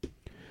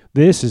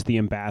This is the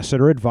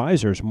Ambassador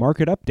Advisors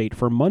market update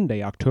for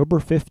Monday, October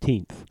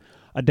 15th.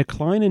 A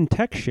decline in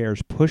tech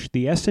shares pushed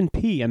the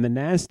S&P and the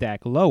Nasdaq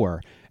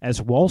lower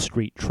as Wall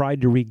Street tried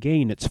to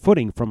regain its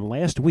footing from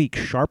last week's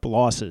sharp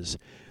losses.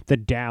 The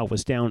Dow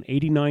was down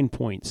 89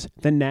 points,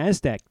 the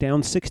Nasdaq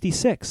down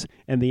 66,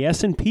 and the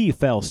S&P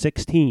fell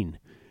 16.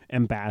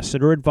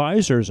 Ambassador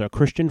Advisors, a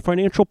Christian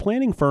financial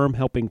planning firm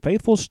helping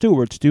faithful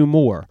stewards do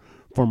more.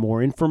 For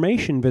more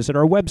information, visit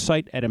our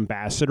website at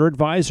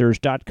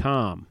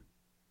ambassadoradvisors.com.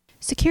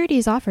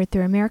 Securities offered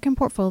through American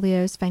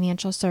Portfolios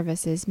Financial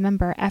Services,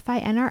 member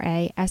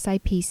FINRA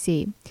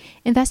SIPC.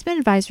 Investment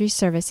advisory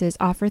services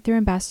offered through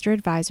Ambassador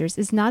Advisors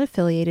is not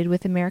affiliated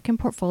with American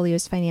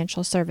Portfolios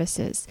Financial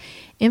Services.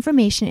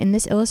 Information in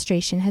this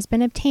illustration has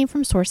been obtained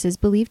from sources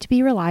believed to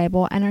be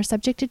reliable and are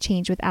subject to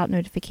change without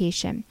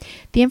notification.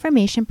 The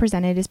information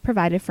presented is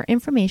provided for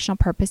informational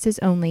purposes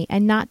only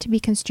and not to be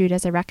construed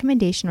as a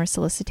recommendation or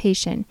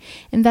solicitation.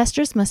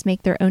 Investors must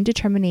make their own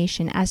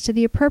determination as to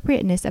the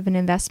appropriateness of an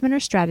investment or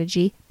strategy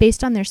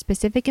based on their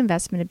specific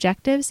investment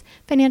objectives,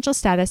 financial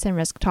status, and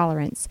risk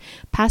tolerance.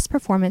 Past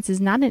performance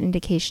is not an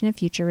indication of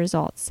future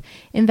results.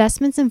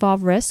 Investments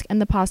involve risk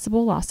and the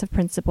possible loss of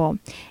principal.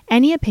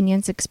 Any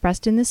opinions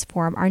expressed in this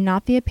forum are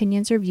not the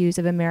opinions or views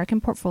of American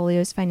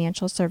Portfolios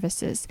Financial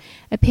Services.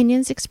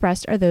 Opinions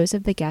expressed are those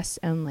of the guests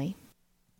only.